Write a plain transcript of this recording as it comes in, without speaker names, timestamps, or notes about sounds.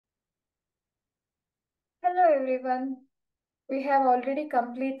Hello everyone. We have already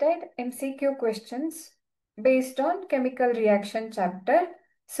completed MCQ questions based on chemical reaction chapter.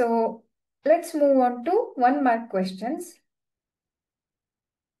 So let's move on to 1 mark questions.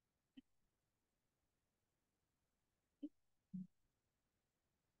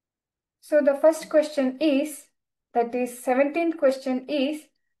 So the first question is, that is 17th question is,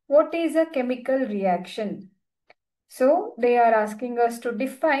 what is a chemical reaction? So they are asking us to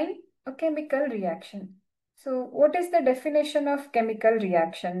define a chemical reaction. So what is the definition of chemical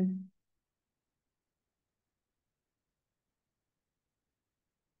reaction?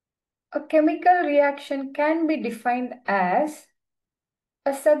 A chemical reaction can be defined as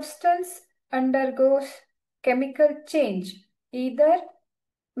a substance undergoes chemical change, either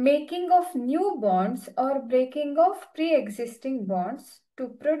making of new bonds or breaking of pre-existing bonds to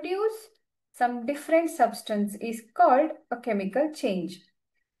produce some different substance is called a chemical change.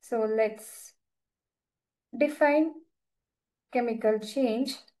 So let's define chemical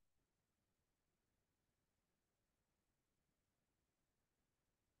change.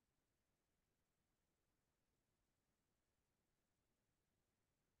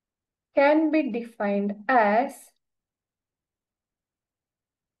 Can be defined as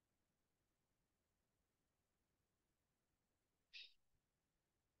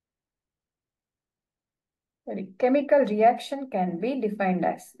chemical reaction can be defined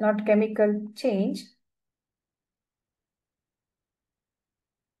as, not chemical change.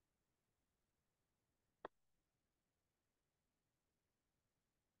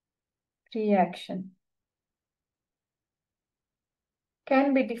 Reaction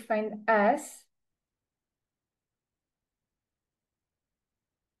can be defined as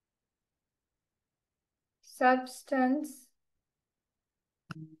substance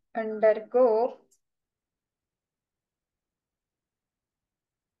undergo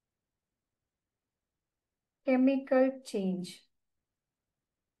chemical change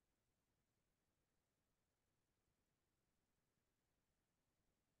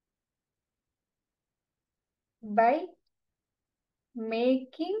by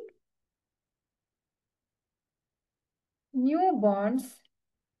making new bonds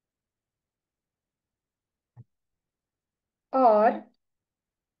or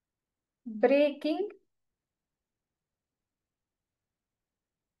breaking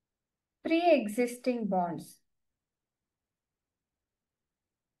pre-existing bonds.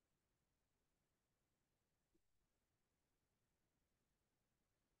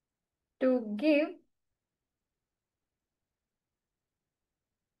 To give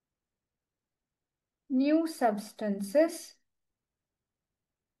new substances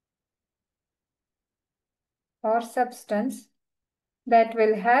or substance that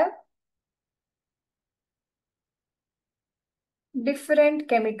will have different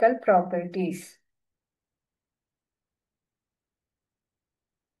chemical properties.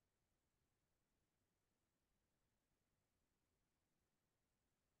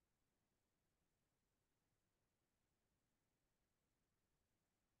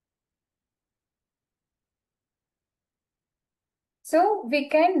 So we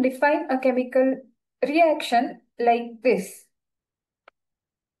can define a chemical reaction like this.